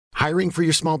Hiring for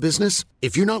your small business?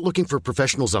 If you're not looking for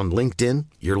professionals on LinkedIn,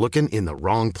 you're looking in the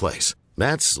wrong place.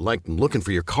 That's like looking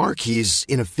for your car keys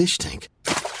in a fish tank.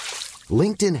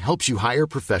 LinkedIn helps you hire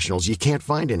professionals you can't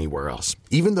find anywhere else,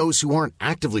 even those who aren't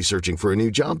actively searching for a new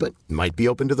job but might be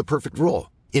open to the perfect role.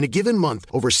 In a given month,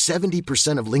 over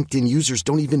 70% of LinkedIn users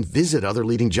don't even visit other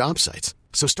leading job sites.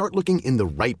 So start looking in the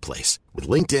right place. With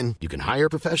LinkedIn, you can hire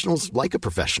professionals like a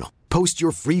professional. Post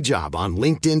your free job on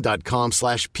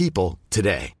linkedin.com/people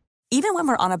today. Even when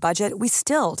we're on a budget, we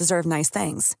still deserve nice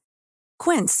things.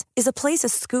 Quince is a place to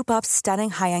scoop up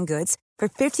stunning high-end goods for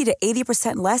 50 to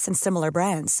 80% less than similar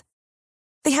brands.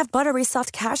 They have buttery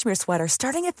soft cashmere sweaters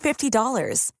starting at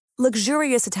 $50,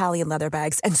 luxurious Italian leather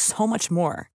bags, and so much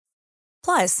more.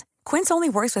 Plus, Quince only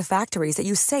works with factories that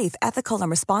use safe, ethical, and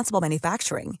responsible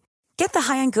manufacturing. Get the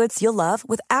high-end goods you'll love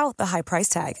without the high price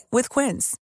tag with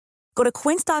Quince. Go to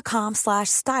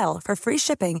quince.com/style for free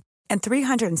shipping and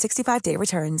 365-day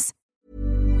returns.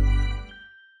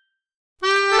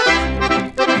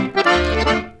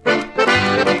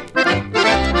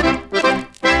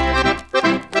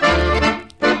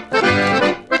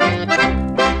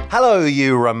 Hello,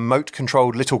 you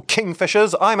remote-controlled little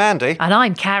kingfishers. I'm Andy. And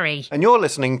I'm Carrie. And you're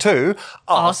listening to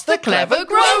Ask the Clever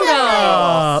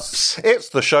Grown-Ups. It's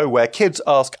the show where kids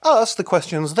ask us the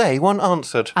questions they want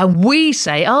answered. And we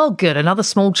say, oh, good, another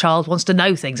small child wants to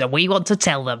know things and we want to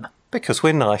tell them. Because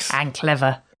we're nice. And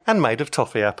clever. And made of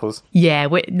toffee apples. Yeah,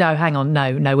 no, hang on.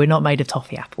 No, we're not made of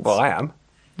toffee apples. Well, I am.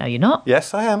 No, you're not.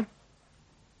 Yes, I am.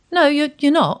 No, you're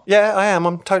not. Yeah, I am.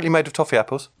 I'm totally made of toffee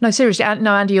apples. No, seriously.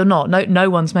 No, Andy, you're not. No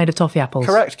one's made of toffee apples.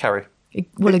 Correct, Carrie.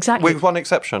 Well, exactly. With one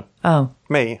exception. Oh.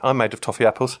 Me, I'm made of toffee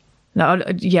apples. No,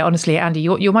 yeah, honestly, Andy,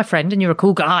 you're my friend and you're a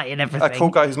cool guy and everything. A cool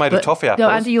guy who's made of toffee apples? No,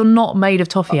 Andy, you're not made of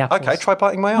toffee apples. Okay, try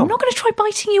biting my arm. I'm not going to try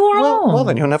biting your arm. Well,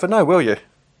 then you'll never know, will you?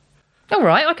 All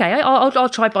right, okay, I'll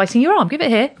try biting your arm. Give it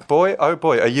here. Boy, oh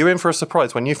boy, are you in for a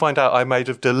surprise when you find out I'm made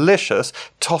of delicious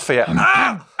toffee apples.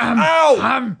 Ow!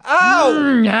 Ow!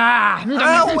 Ow,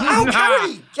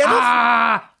 Carrie! Get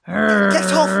off!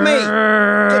 Get off me!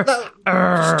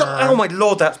 Stop! Oh my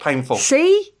lord, that's painful.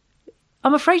 See?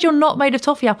 I'm afraid you're not made of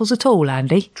toffee apples at all,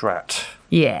 Andy. Drat.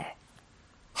 Yeah.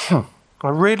 I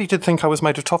really did think I was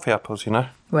made of toffee apples, you know.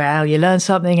 Well, you learn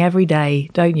something every day,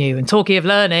 don't you? And talking of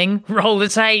learning, roll the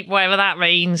tape, whatever that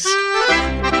means.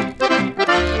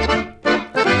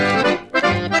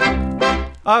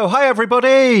 Oh, hi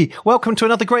everybody! Welcome to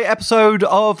another great episode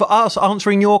of us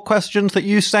answering your questions that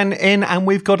you sent in, and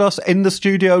we've got us in the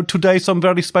studio today some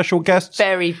very special guests.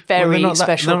 Very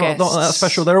special guests. Not that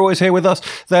special. They're always here with us.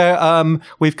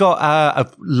 We've got a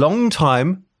long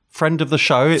time friend of the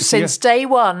show. Since day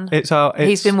one.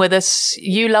 He's been with us.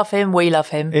 You love him. We love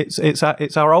him. It's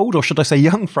our old, or should I say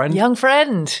young friend? Young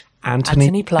friend.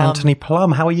 Anthony Plum. Anthony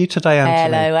Plum. How are you today,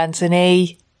 Anthony? Hello,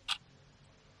 Anthony.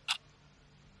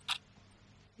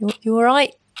 You all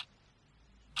right?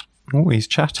 Oh, he's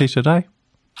chatty today.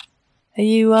 Are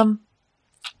you want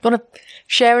to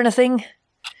share anything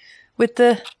with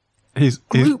the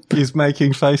group? He's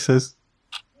making faces.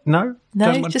 No,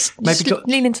 just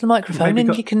lean into the microphone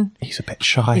and you can. He's a bit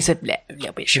shy. He's a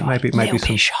little bit shy. Maybe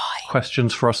some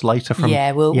questions for us later from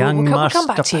we'll come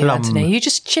back to you, Plum. Anthony. You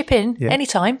just chip in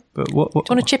anytime. But what, do you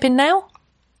want to chip in now?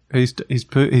 He's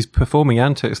performing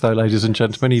antics though, ladies and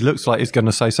gentlemen. He looks like he's going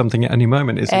to say something at any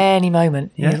moment, isn't he? Any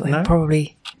moment. Yeah,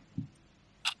 probably.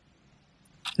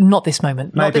 Not this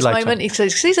moment. Maybe not this later. moment. He's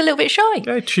a little bit shy.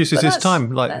 Yeah, he chooses his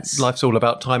time. Life's all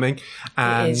about timing.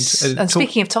 And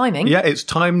speaking of timing, it's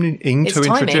timing to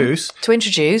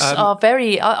introduce our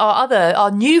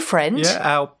new friend. Yeah,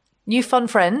 our new fun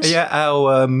friend. Yeah,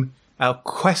 our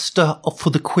quester for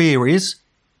the queries.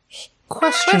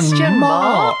 Question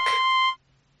mark.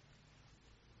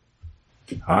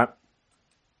 All right.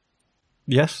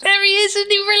 Yes. There he is,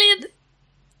 isn't he brilliant?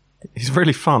 He's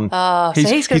really fun.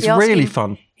 He's really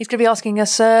fun. He's going to be asking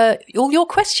us all your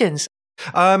questions.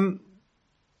 Well,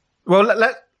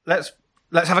 let's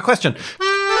have a question.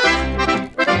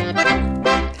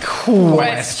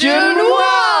 Question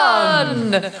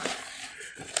one.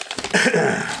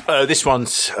 This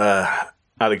one's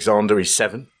Alexander. He's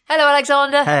 7. Hello,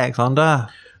 Alexander. Hey, Alexander.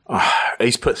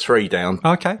 He's put 3 down.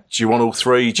 Okay. Do you want all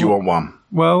 3? Do you want 1?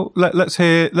 Well, let's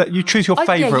hear. Let you choose your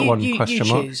favourite one. Question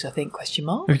mark. You choose, I think. Question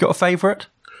mark. Have you got a favourite?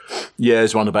 Yeah,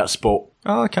 there's one about sport.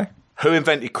 Oh, okay. Who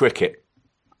invented cricket?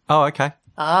 Oh, okay.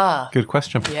 Ah. Good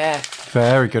question. Yeah.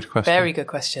 Very good question. Very good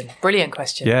question. Brilliant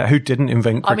question. Yeah, who didn't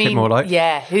invent cricket, more like?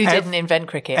 Yeah, who didn't invent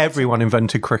cricket? Everyone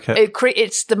invented cricket.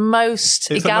 It's the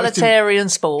most egalitarian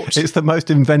sport. It's the most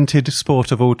invented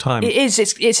sport of all time. It is.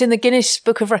 It's in the Guinness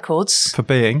Book of Records. For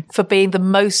being the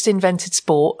most invented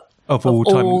sport. of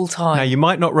all time. Now, you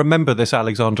might not remember this,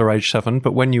 Alexander, age 7,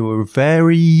 but when you were a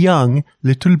very young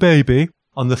little baby,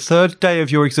 on the 3rd day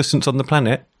of your existence on the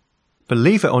planet,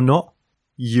 believe it or not,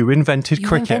 you invented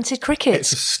cricket.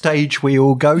 It's a stage we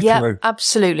all go through.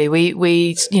 Absolutely.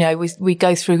 We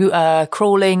go through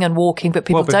crawling and walking, but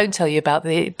people don't tell you about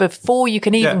before you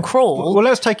can even crawl. Well,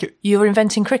 let's take it. You're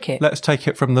inventing cricket. Let's take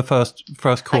it from the first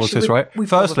causes, actually, right?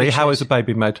 Firstly, how is a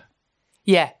baby made?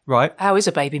 Yeah. Right. How is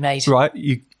a baby made? Right.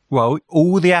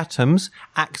 All the atoms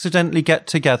accidentally get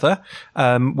together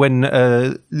when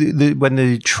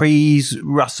the trees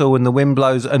rustle and the wind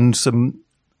blows and some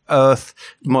earth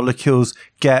molecules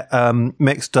get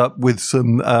mixed up with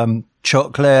some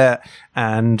chocolate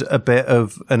and a bit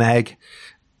of an egg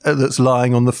that's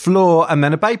lying on the floor, and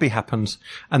then a baby happens.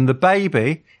 And the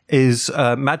baby is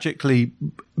magically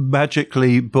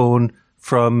born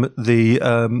from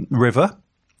the river.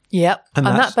 Yep. And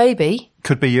that baby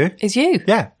could be you. Is you.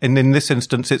 Yeah. And in this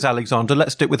instance, it's Alexander.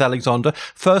 Let's stick with Alexander.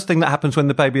 First thing that happens when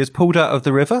the baby is pulled out of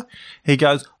the river, he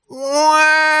goes,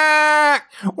 wah,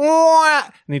 wah,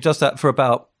 and he does that for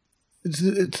about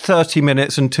 30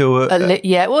 minutes until...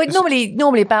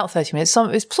 normally about 30 minutes.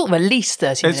 It's sort of at least 30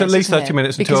 minutes. It's at least 30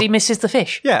 minutes because he misses the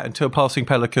fish. Yeah, until a passing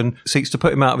pelican seeks to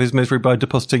put him out of his misery by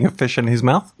depositing a fish in his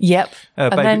mouth. Yep.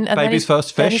 Baby's first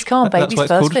fish. Then he's calm, baby's That's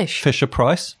first called fish. Fisher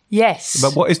Price. Yes.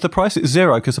 But what is the price? It's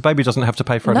 0 because the baby doesn't have to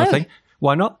pay for anything.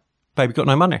 Why not? Baby got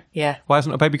no money. Yeah. Why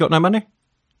hasn't a baby got no money?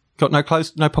 Got no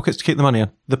clothes, no pockets to keep the money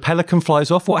in. The pelican flies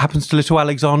off. What happens to little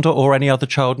Alexander or any other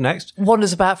child next?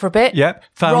 Wanders about for a bit. Yep.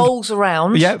 Rolls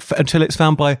around. Yep. Until it's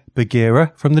found by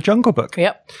Bagheera from the Jungle Book.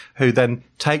 Yep. Who then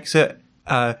takes it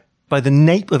by the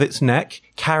nape of its neck,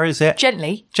 carries it...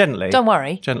 Gently. Don't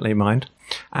worry. Gently, mind.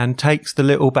 And takes the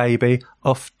little baby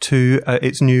off to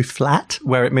its new flat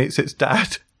where it meets its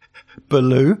dad,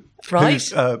 Baloo.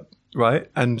 Right. Right.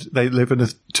 And they live in a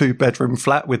 2-bedroom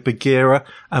flat with Bagheera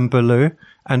and Baloo.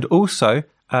 And also,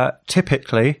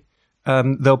 typically,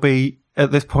 there'll be,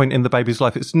 at this point in the baby's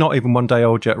life, it's not even 1 day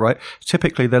old yet, right?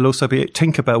 Typically, there'll also be,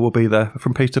 Tinkerbell will be there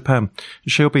from Peter Pan.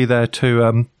 She'll be there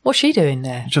to... What's she doing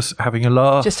there? Just having a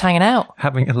laugh. Just hanging out.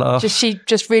 Having a laugh. She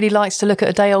just really likes to look at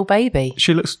a day-old baby.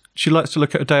 She likes to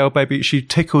look at a day-old baby. She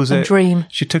tickles and it. Dream.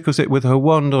 She tickles it with her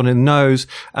wand on her nose,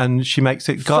 and she makes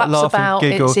it laugh about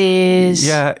and giggle. Its ears.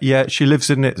 Yeah. She lives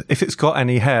in it. If it's got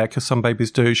any hair, because some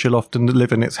babies do, she'll often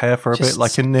live in its hair for a bit,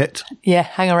 like a knit. Yeah,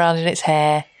 hang around in its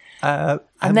hair.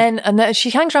 And then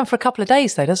she hangs around for a couple of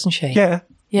days, though, doesn't she? Yeah.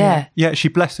 Yeah. She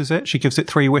blesses it. She gives it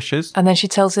 3 wishes. And then she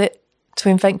tells it to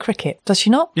invent cricket. Does she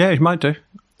not? Yeah, it might do.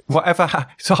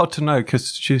 It's hard to know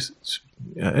because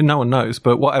no one knows,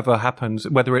 but whatever happens,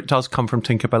 whether it does come from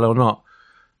Tinkerbell or not,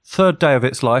 3rd day of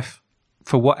its life,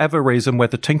 for whatever reason,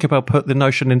 whether Tinkerbell put the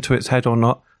notion into its head or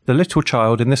not, the little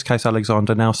child, in this case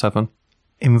Alexander, now 7,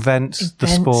 invents the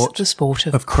sport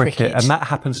of cricket. And that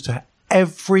happens to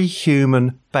every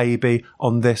human baby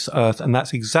on this earth, and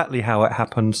that's exactly how it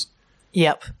happens.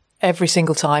 Yep, every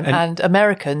single time. And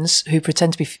Americans who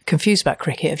pretend to be confused about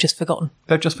cricket have just forgotten.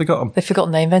 They've just forgotten. They've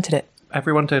forgotten they invented it.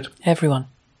 Everyone did. Everyone.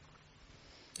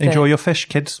 Enjoy your fish,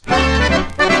 kids.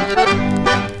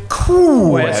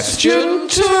 Question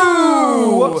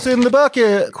 2. What's in the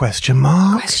bucket? Question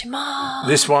mark.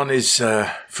 This one is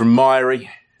from Myri.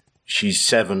 She's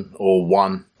 7 or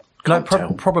 1. Can't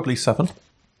tell. Probably 7.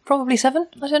 Probably 7?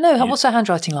 I don't know. What's her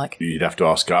handwriting like? You'd have to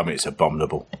ask her. I mean, it's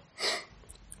abominable.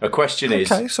 A question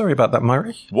is... Okay, sorry about that,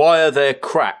 Myri. Why are there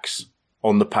cracks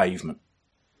on the pavement?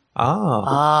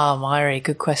 Myri,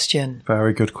 good question.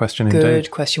 Very good question indeed.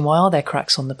 Good question. Why are there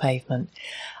cracks on the pavement?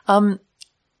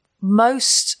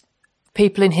 Most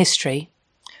people in history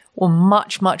were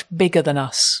much, much bigger than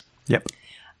us. Yep.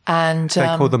 And they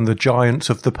call them the giants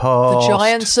of the past. The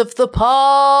giants of the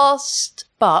past.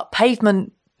 But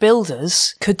pavement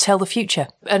builders could tell the future.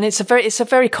 And it's a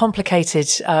very complicated,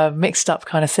 mixed up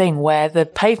kind of thing where the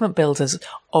pavement builders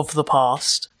of the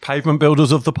past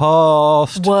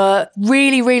were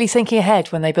really, really thinking ahead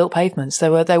when they built pavements. They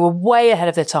were way ahead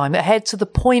of their time, ahead to the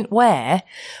point where,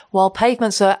 while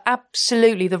pavements are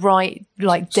absolutely the right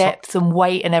depth and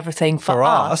weight and everything for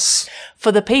us,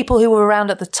 for the people who were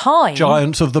around at the time,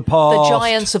 giants of the past,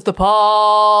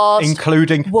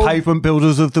 including pavement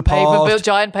builders of the past,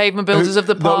 giant pavement builders of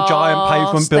the past, giant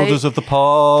pavement builders of the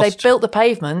past. They built the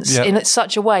pavements in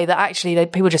such a way that actually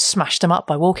people just smashed them up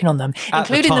by walking on them,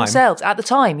 including themselves at the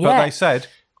time. Yeah, but they said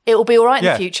it will be all right in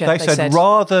the future. They said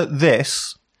rather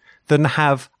this than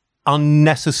have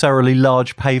unnecessarily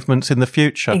large pavements in the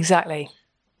future. Exactly.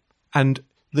 And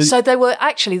so they were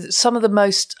actually some of the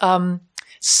most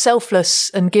selfless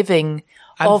and giving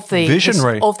of the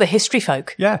visionary. of the history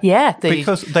folk. Yeah. Yeah.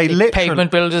 Because they the literally-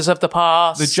 pavement builders of the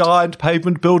past. The giant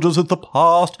pavement builders of the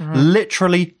past Mm-hmm.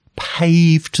 literally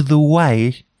paved the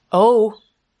way for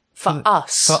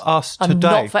us. for us and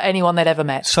today. not for anyone they'd ever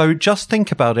met. So just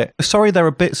think about it. Sorry, they're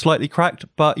a bit slightly cracked,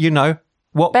 but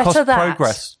what Better cost that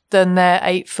progress? than they're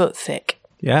 8 foot thick,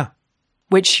 Yeah.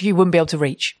 which you wouldn't be able to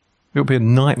reach. It would be a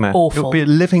nightmare. Awful. It would be a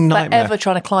living nightmare. Forever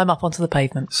trying to climb up onto the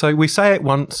pavement. So we say it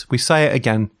once, we say it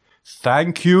again.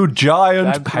 Thank you,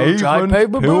 giant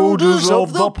pavement builders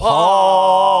of the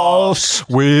past.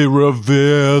 We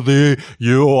revere thee.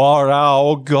 You are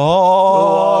our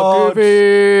God.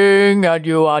 Giving and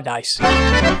you are nice.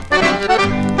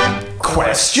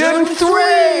 Question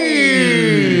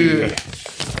 3.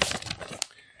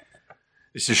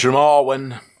 This is from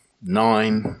Arwen.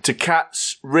 9. Do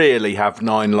cats really have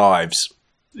 9 lives?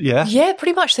 Yeah. Yeah,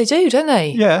 pretty much they do, don't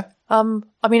they? Yeah.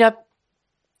 I mean,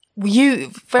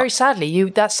 you very sadly,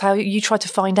 that's how you tried to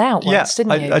find out once,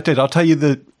 didn't you? I did. I'll tell you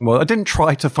I didn't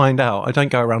try to find out. I don't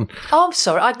go around. Oh, I'm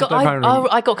sorry. I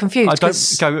got confused. I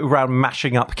don't go around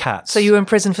mashing up cats. So you were in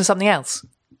prison for something else?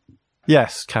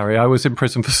 Yes, Carrie. I was in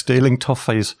prison for stealing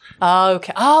toffees. Oh,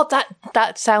 okay. Oh,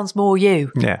 that sounds more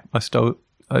you. Yeah, I stole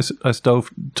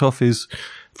toffees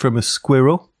from a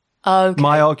squirrel. Okay.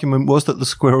 My argument was that the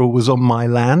squirrel was on my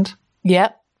land.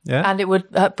 Yep. Yeah. And it would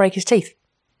break his teeth.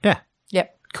 Yeah.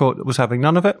 Yep. Court was having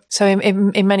none of it. So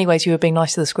in many ways, you were being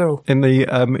nice to the squirrel. In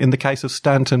the case of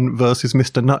Stanton versus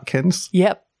Mr. Nutkins,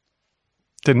 Yep.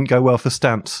 didn't go well for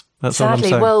Stants. That's all I'm Sadly,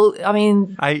 saying. well, I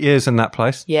mean, 8 years in that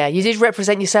place. yeah, you did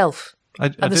represent yourself.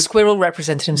 And The squirrel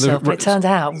represented himself, but it turned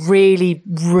out really,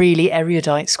 really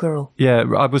erudite squirrel. Yeah,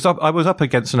 I was up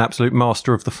against an absolute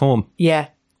master of the form. Yeah.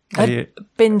 He- I'd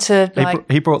been to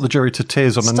He brought the jury to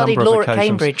tears on a studied number of law occasions. at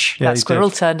Cambridge. Yeah, That he squirrel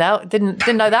did. turned out didn't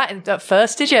know that at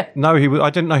first, did you? No, I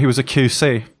didn't know he was a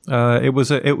QC.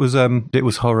 It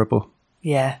was horrible.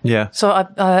 Yeah. Yeah. So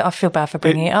I feel bad for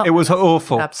bringing it up. It was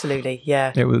awful. Absolutely.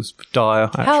 Yeah. It was dire,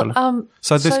 actually.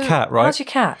 So this cat, right? How's your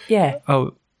cat? Yeah.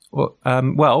 Oh,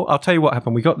 well, I'll tell you what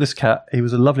happened. We got this cat. He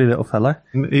was a lovely little fellow.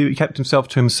 He kept himself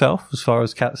to himself as far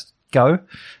as cats go.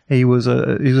 He was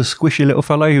a squishy little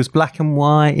fellow. He was black and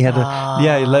white. He had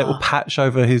a little patch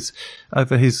over his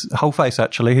whole face.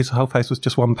 Actually, his whole face was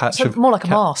just one patch So of more like a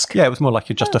mask. Yeah, it was more like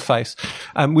just a face.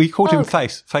 We called him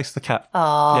Face the cat.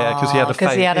 Yeah, because he had a face.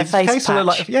 Because he had a His face case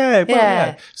looked patch.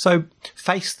 yeah. So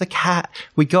Face the cat.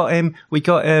 We got him.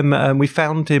 We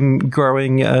found him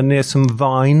growing near some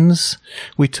vines.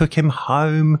 We took him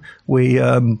home. We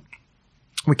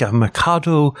gave him a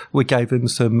cuddle. We gave him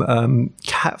some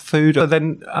cat food. But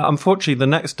then, unfortunately, the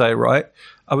next day, right,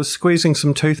 I was squeezing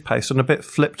some toothpaste and a bit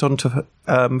flipped onto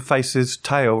Face's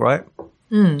tail, right?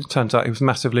 Turns out he was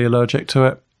massively allergic to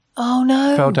it. Oh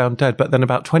no. Fell down dead. But then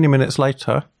about 20 minutes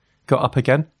later, got up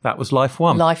again. That was life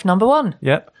one. Life number 1.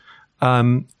 Yep.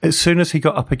 As soon as he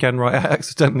got up again, right, I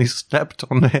accidentally stepped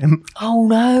on him. Oh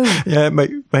no. Yeah, it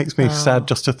makes me sad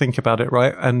just to think about it,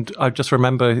 right? And I just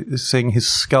remember seeing his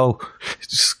skull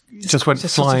just went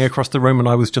flying across the room, and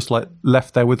I was just like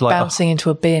left there with like Bouncing into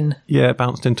a bin.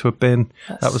 bounced into a bin.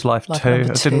 That was life life two.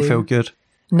 number It didn't 2. feel good.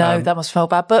 No, that must have felt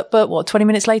bad. But what, 20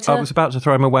 minutes later? I was about to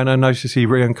throw him away, and I noticed he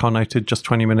reincarnated just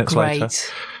 20 minutes later.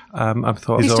 Great. I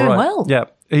thought He's it was doing all right. well. Yeah,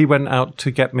 he went out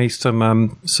to get me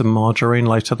some margarine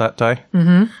later that day.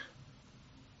 Mm-hmm.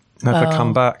 Never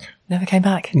come back. Never came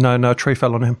back. No, a tree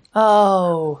fell on him.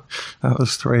 Oh, That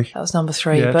was 3. that was number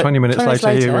 3. Yeah, but 20 minutes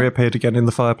later, he reappeared again in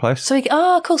the fireplace. So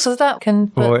cool. So that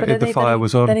can. Or then the fire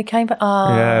was on. Then he came back.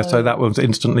 Oh, Yeah, so that one was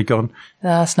instantly gone.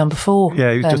 that's number 4.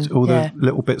 Yeah, he was then, just all yeah. the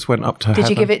little bits went up to Did you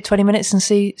heaven. give it 20 minutes and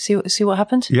see what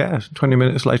happened? Yeah, 20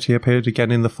 minutes later he appeared again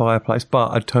in the fireplace, but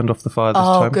I'd turned off the fire this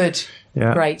Oh, time. good.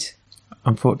 Yeah. Great.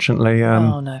 Unfortunately,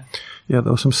 Oh no. yeah,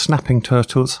 there were some snapping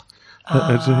turtles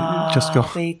that had just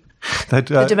gone.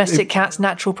 The domestic cat's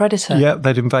natural predator. Yeah,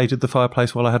 they'd invaded the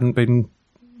fireplace while I hadn't been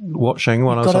watching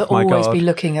when I was Got to off my always guard. be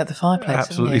looking at the fireplace. haven't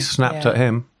Absolutely you? snapped Yeah. at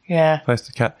him. Yeah. Face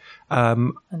the cat.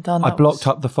 And done. I blocked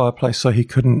up the fireplace so he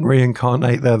couldn't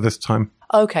reincarnate there this time.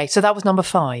 Okay, so that was number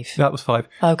 5. That was 5.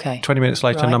 Okay. 20 minutes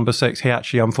later, Right. number 6, he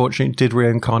actually unfortunately did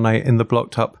reincarnate in the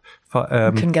blocked up.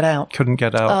 Couldn't get out. Couldn't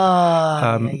get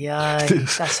out. Yeah,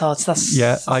 that's hard. That's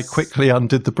Yeah, I quickly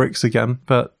undid the bricks again.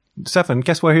 But 7,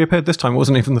 guess where he appeared this time? It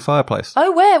wasn't even the fireplace.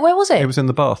 Oh, where was it? It was in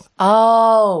the bath.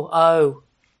 Oh.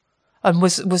 And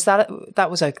was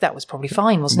that was probably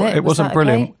fine, wasn't it? It Was wasn't that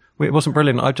brilliant. okay? It wasn't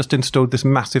brilliant. I just installed this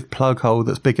massive plug hole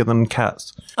that's bigger than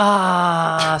cats.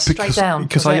 Straight down.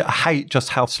 Because was I it? hate just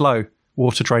how slow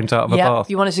water drains out of a bath.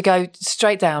 You wanted to go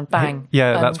straight down, bang.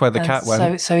 That's where the cat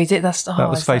went. So he did. That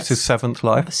was Face's 7th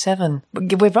life. Number 7.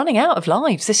 We're running out of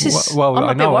lives. This is. Well, I'm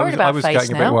a bit worried about I was Face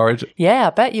getting now. a bit worried. Yeah, I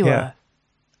bet you were.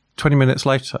 20 minutes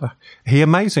later, he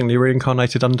amazingly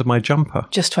reincarnated under my jumper.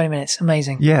 Just 20 minutes.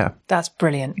 Amazing. Yeah. That's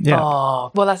brilliant. Yeah.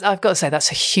 Oh, well, I've got to say,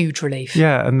 that's a huge relief.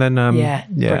 Yeah, and then...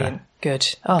 brilliant.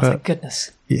 Good. Oh, thank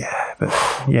goodness. Yeah, but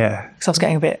yeah. Because I was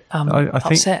getting a bit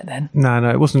upset then. No,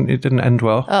 it wasn't. It didn't end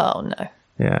well. Oh, no.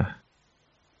 Yeah.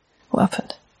 What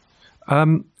happened?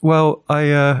 Well,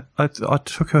 I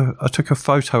took a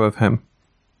photo of him,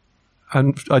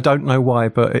 and I don't know why,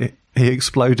 but he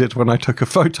exploded when I took a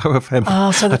photo of him.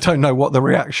 Oh, so I don't know what the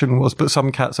reaction was, but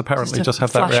some cats apparently just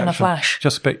have that reaction. And a flash.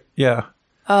 Just a bit, yeah.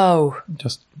 Oh,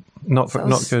 just not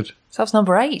good. So that's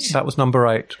number 8. That was number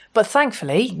 8. But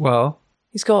thankfully,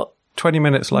 he's got 20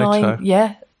 minutes later.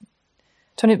 9,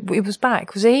 20. He was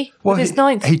back, was he? Well, his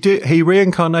 9th. He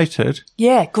reincarnated.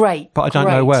 Yeah, great. But I don't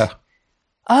know where.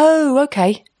 Oh,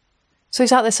 okay. So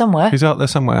he's out there somewhere. He's out there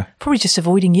somewhere. Probably just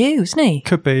avoiding you, isn't he?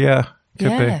 Could be, yeah.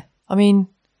 Could be. I mean,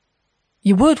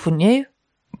 you would, wouldn't you?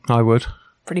 I would.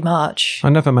 Pretty much. I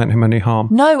never meant him any harm.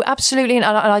 No, absolutely. And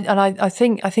I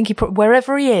think he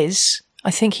wherever he is, I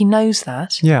think he knows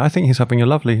that. Yeah, I think he's having a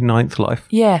lovely 9th life.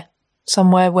 Yeah.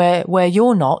 Somewhere where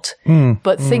you're not,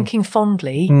 but thinking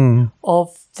fondly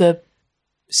of the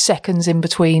seconds in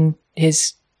between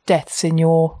his deaths in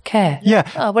your care. Yeah.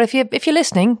 Oh, well, if you're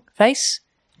listening, Face.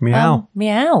 Meow.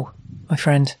 Meow, my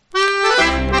friend.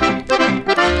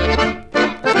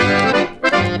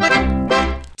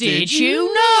 Did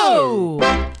you know?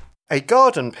 A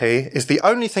garden pea is the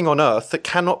only thing on earth that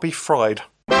cannot be fried.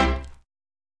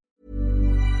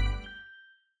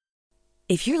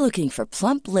 If you're looking for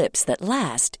plump lips that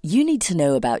last, you need to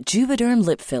know about Juvederm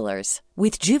lip fillers.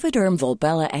 With Juvederm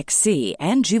Volbella XC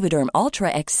and Juvederm Ultra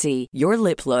XC, your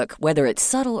lip look, whether it's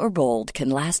subtle or bold, can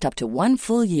last up to 1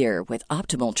 full year with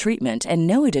optimal treatment and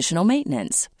no additional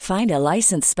maintenance. Find a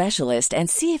licensed specialist and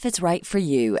see if it's right for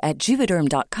you at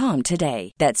Juvederm.com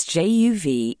today. That's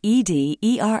JUVEDERM.com.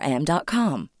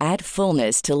 Add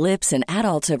fullness to lips in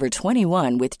adults over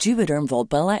 21 with Juvederm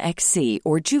Volbella XC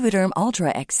or Juvederm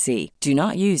Ultra XC. Do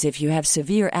not use if you have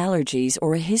severe allergies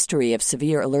or a history of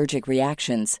severe allergic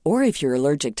reactions, or if you're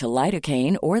allergic to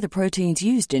lidocaine or the proteins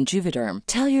used in Juvederm.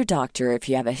 Tell your doctor if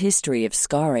you have a history of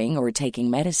scarring or taking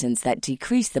medicines that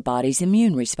decrease the body's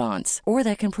immune response or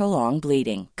that can prolong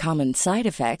bleeding. Common side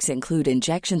effects include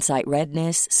injection site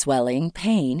redness, swelling,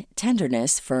 pain,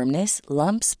 tenderness, firmness,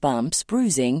 lumps, bumps,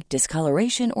 bruising,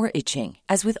 discoloration, or itching.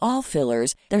 As with all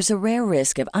fillers, there's a rare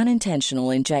risk of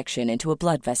unintentional injection into a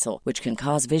blood vessel, which can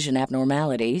cause vision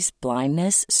abnormalities,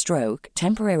 blindness, stroke,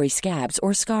 temporary scabs,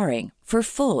 or scarring. For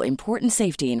full, important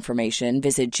safety information,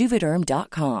 visit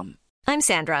Juvederm.com. I'm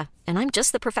Sandra, and I'm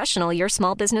just the professional your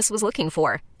small business was looking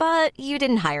for. But you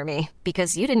didn't hire me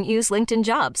because you didn't use LinkedIn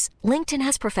Jobs. LinkedIn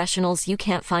has professionals you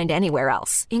can't find anywhere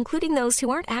else, including those who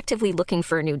aren't actively looking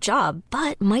for a new job,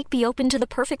 but might be open to the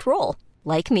perfect role,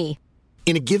 like me.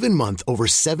 In a given month, over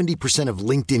 70% of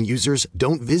LinkedIn users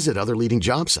don't visit other leading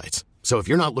job sites. So if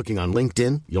you're not looking on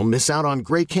LinkedIn, you'll miss out on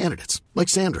great candidates like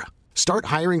Sandra. Start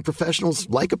hiring professionals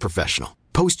like a professional.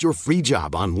 Post your free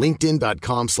job on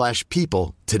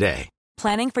linkedin.com/people today.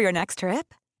 Planning for your next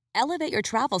trip? Elevate your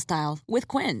travel style with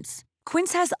Quince.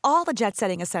 Quince has all the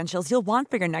jet-setting essentials you'll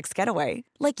want for your next getaway,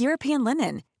 like European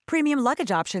linen, premium luggage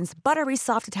options, buttery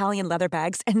soft Italian leather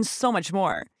bags, and so much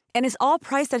more. And is all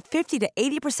priced at 50 to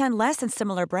 80% less than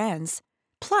similar brands.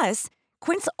 Plus,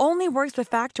 Quince only works with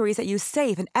factories that use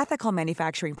safe and ethical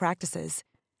manufacturing practices.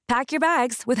 Pack your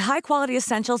bags with high-quality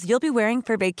essentials you'll be wearing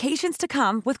for vacations to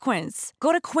come with Quince.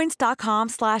 Go to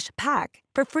quince.com/pack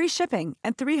for free shipping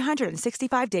and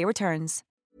 365-day returns.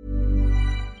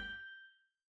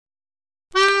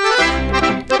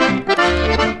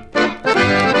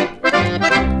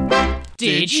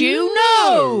 Did you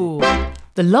know?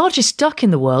 The largest duck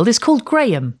in the world is called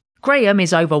Graham. Graham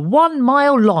is over 1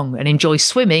 mile long and enjoys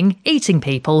swimming, eating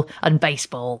people, and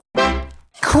baseball.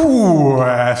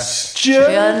 Question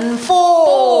 4.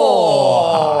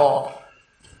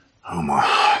 Oh my,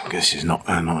 I guess it's not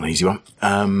an easy one.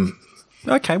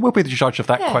 Okay, we'll be the judge of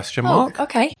that question mark.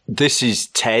 Okay. This is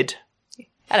Ted.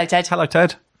 Hello, Ted. Hello,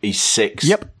 Ted. He's 6.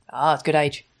 Yep. Ah, it's a good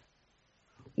age.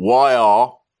 Why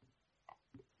are,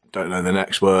 don't know the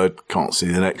next word, can't see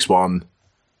the next one,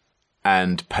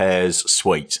 and pears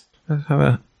sweet? Let's have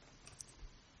a...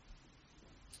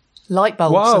 Light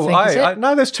bulbs, Whoa, I think, is it?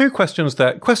 no, there's 2 questions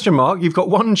there. Question mark, you've got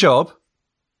 1 job.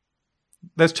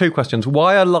 There's 2 questions.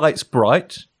 Why are lights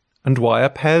bright and why are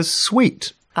pears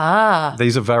sweet? Ah.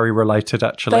 These are very related,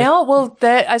 actually. They are, well,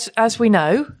 they're, as we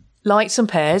know, lights and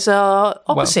pairs are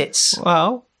opposites.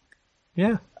 Well,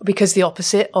 yeah. Because the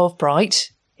opposite of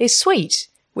bright is sweet.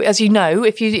 As you know,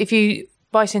 if you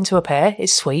bite into a pear,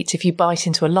 it's sweet. If you bite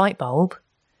into a light bulb,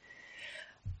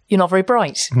 you're not very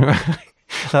bright.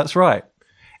 That's right.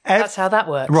 That's how that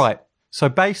works. Right. So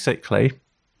basically,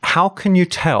 how can you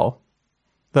tell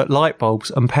that light bulbs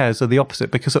and pears are the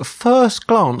opposite? Because at first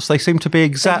glance, they seem to be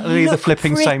exactly the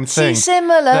flipping same thing.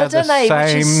 Similar, They're don't the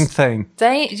they? same thing.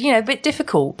 A bit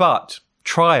difficult. But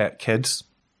try it, kids.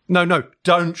 No,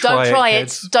 don't try it,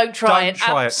 kids. Don't try it.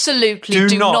 Absolutely.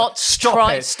 Do not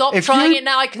try it. Stop trying it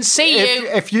now. I can see you.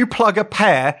 If you plug a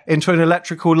pear into an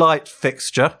electrical light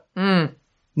fixture,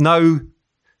 no,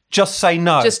 just say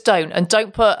no. Just don't. And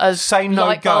don't put a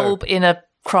light bulb in a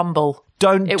crumble.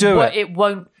 Don't do it. It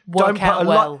won't work out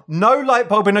well. No light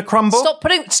bulb in a crumble. Stop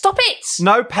it.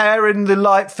 No pear in the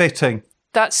light fitting.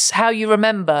 That's how you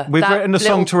remember. We've written a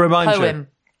song to remind you.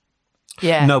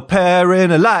 Yeah. No pear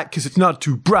in a light because it's not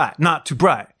too bright.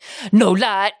 No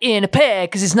light in a pear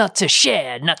because it's not to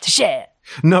share.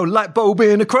 No light bulb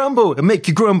in a crumble and make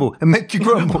you grumble.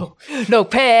 No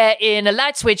pear in a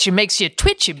light switch, it makes you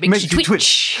twitch. It makes you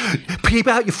twitch. Keep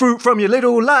out your fruit from your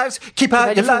little lives. Keep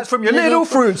out your lights from your little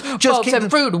fruits. Just keep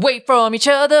and fruit away from each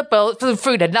other. Both the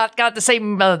fruit have not got the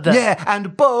same mother. Yeah, and a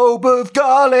bulb of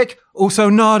garlic, also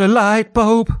not a light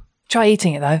bulb. Try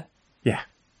eating it though. Yeah.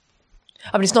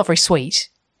 I mean, it's not very sweet,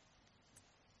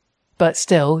 but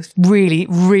still, it's really,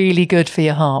 really good for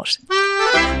your heart.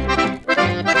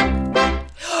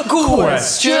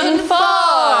 Question 5.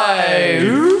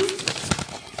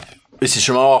 This is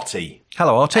from Artie.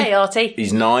 Hello, Artie. Hey, Artie.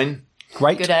 He's 9.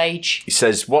 Great. Good age. He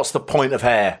says, what's the point of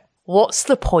hair? What's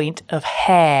the point of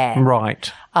hair?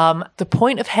 Right. The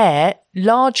point of hair,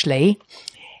 largely,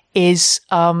 is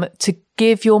to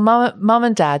give your mum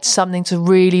and dad something to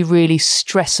really, really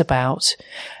stress about,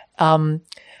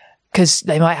 because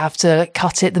they might have to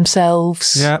cut it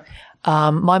themselves. Yeah.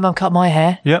 My mum cut my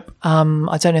hair. Yep.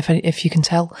 I don't know if you can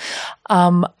tell.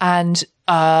 And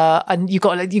you've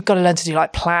got to learn to do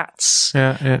like plaits.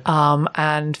 Yeah.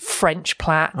 And French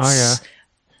plaits. Oh yeah.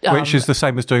 Which is the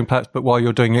same as doing plaits, but while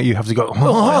you're doing it, you have to go. Yep.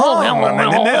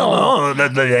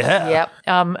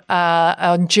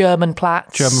 On German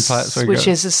plaits. Which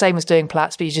is the same as doing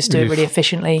plaits, but you just do it really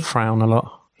efficiently. Frown a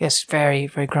lot. Yes, very,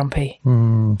 very grumpy.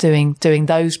 Doing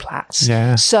those plaits.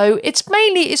 Yeah. So it's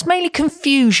mainly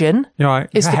confusion. You're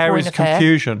right. Hair is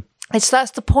confusion.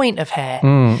 That's the point of hair.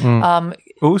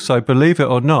 Also, believe it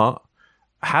or not,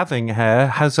 having hair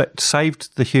has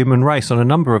saved the human race on a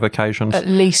number of occasions. At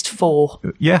least 4.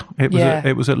 Yeah,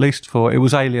 it was at least 4. It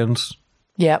was aliens.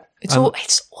 Yeah, it's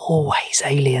always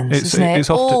aliens, isn't it? It's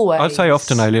often, always. I'd say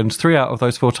often aliens. 3 out of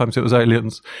those 4 times it was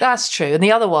aliens. That's true. And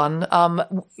the other one,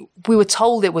 we were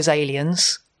told it was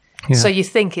aliens. Yeah. So you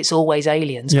think it's always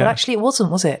aliens, but actually it wasn't,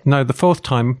 was it? No, the 4th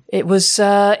time it was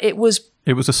a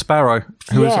sparrow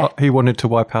who he wanted to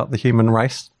wipe out the human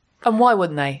race. And why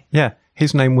wouldn't they? Yeah,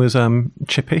 his name was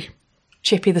Chippy.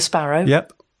 Chippy the sparrow.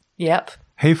 Yep.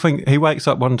 He wakes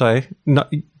up one day. No,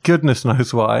 goodness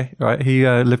knows why. Right? He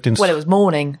lived in. Well, it was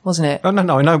morning, wasn't it? Oh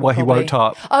no! I know why he woke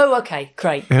up. Oh, okay,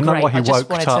 great. I know why he woke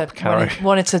up, Carrie.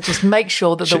 Wanted to just make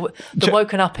sure that the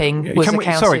woken upping was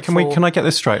accounted for. Can I get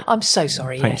this straight? I'm so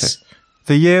sorry. Thank yes. You.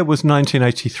 The year was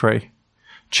 1983.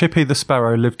 Chippy the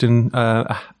sparrow lived in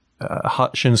a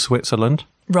hutch in Switzerland.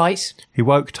 Right. He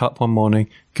woke up one morning.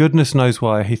 Goodness knows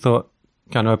why. He thought,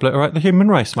 "Going to obliterate the human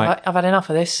race, mate." I've had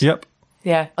enough of this. Yep.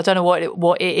 Yeah, I don't know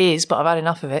what it is, but I've had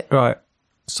enough of it. Right.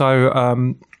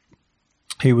 So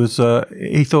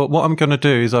he thought, what I'm going to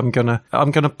do is I'm going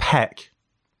to peck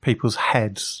people's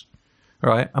heads.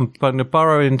 Right. I'm going to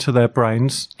burrow into their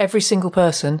brains. Every single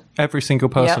person, yep.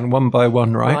 One by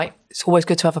one. Right. It's always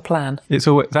good to have a plan.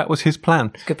 That was his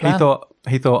plan. Good plan.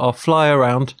 He thought I'll fly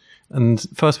around, and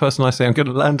first person I see, I'm going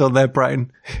to land on their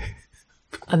brain.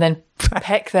 And then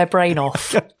peck their brain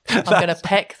off. I'm going to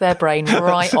peck their brain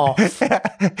right off.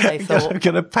 They thought. I'm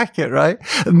going to peck it, right?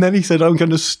 And then he said, I'm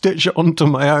going to stitch it onto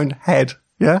my own head.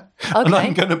 Yeah. Okay. And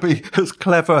I'm going to be as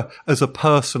clever as a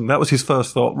person. That was his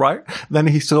first thought, right? Then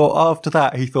he thought, after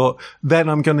that, then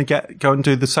I'm going to go and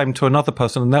do the same to another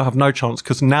person, and they'll have no chance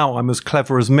because now I'm as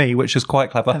clever as me, which is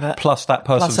quite clever, plus that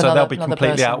person. So they'll be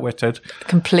completely outwitted.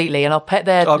 Completely. And I'll peck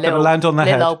their I'm going to land on their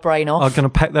head. Old brain off. I'm going to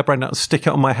peck their brain out and stick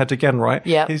it on my head again, right?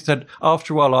 Yeah. He said,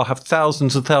 after a while, I'll have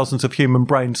thousands and thousands of human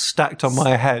brains stacked on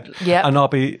my head. Yeah. And I'll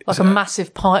be like a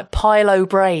massive pilo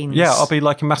brains. Yeah, I'll be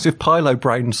like a massive pilo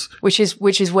brains. Which is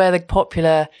where the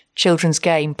popular children's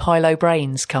game Pilo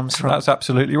Brains comes from. That's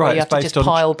absolutely right. Where you It's have to based just on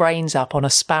pile brains up on a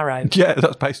sparrow. Yeah,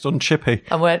 that's based on Chippy.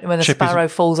 And when the Chippy's- sparrow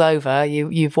falls over,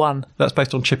 you've won. That's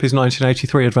based on Chippy's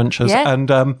 1983 adventures. Yeah. And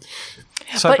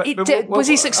Was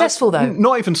he successful, though?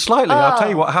 Not even slightly. I'll tell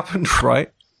you what happened,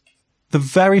 right? The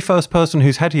very first person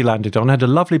whose head he landed on had a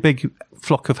lovely big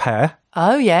flock of hair.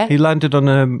 Oh, yeah. He landed on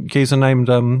a geezer named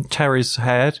Terry's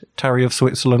head, Terry of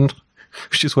Switzerland,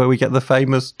 which is where we get the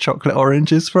famous chocolate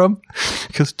oranges from,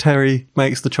 because Terry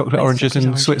makes the chocolate oranges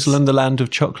in Switzerland, the land of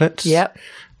chocolates. Yep.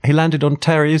 He landed on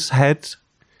Terry's head.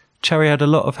 Terry had a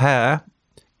lot of hair.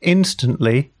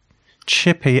 Instantly,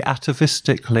 Chippy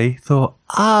atavistically thought,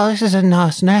 this is a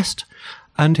nice nest.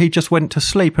 And he just went to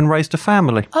sleep and raised a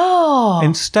family. Oh.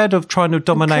 Instead of trying to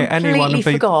dominate anyone.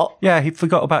 Completely forgot. Yeah, he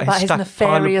forgot about his stacked pile of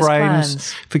nefarious brains.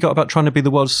 plans. Forgot about trying to be the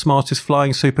world's smartest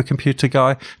flying supercomputer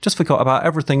guy. Just forgot about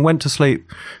everything. Went to sleep.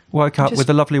 Woke up with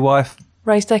a lovely wife.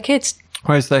 Raised their kids.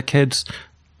 Raised their kids.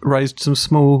 Raised some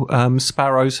small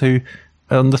sparrows who,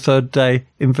 on the third day,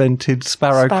 invented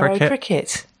sparrow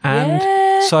cricket. And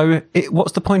so,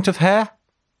 what's the point of hair?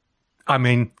 I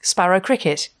mean... Sparrow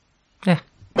cricket. Yeah.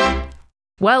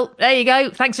 Well, there you go.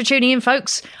 Thanks for tuning in,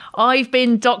 folks. I've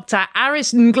been Dr.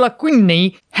 Arison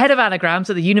Glaquini, Head of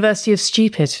Anagrams at the University of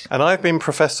Stupid. And I've been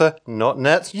Professor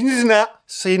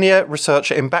Senior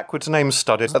Researcher in Backwards Names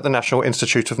Studies at the National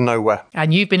Institute of Nowhere.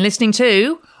 And you've been listening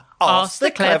to Ask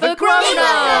the Clever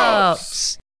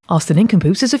Grown-Ups. Ask the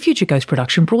Nincompoops is a Future Ghost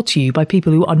production brought to you by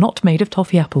people who are not made of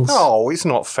toffee apples. Oh, it's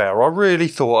not fair. I really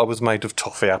thought I was made of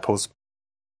toffee apples.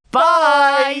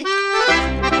 Bye!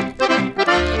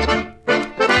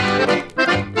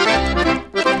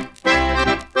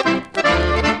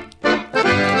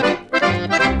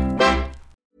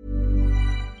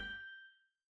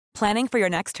 Planning for your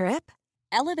next trip?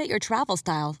 Elevate your travel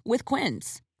style with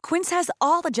Quince. Quince has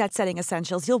all the jet-setting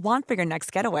essentials you'll want for your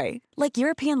next getaway, like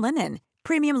European linen,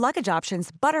 premium luggage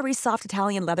options, buttery soft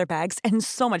Italian leather bags, and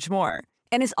so much more.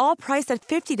 And is all priced at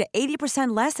 50 to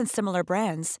 80% less than similar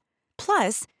brands.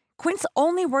 Plus, Quince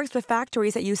only works with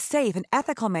factories that use safe and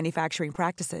ethical manufacturing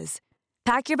practices.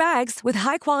 Pack your bags with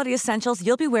high-quality essentials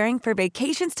you'll be wearing for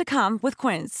vacations to come with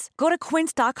Quince. Go to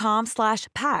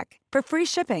quince.com/pack for free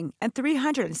shipping and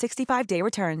 365-day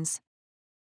returns.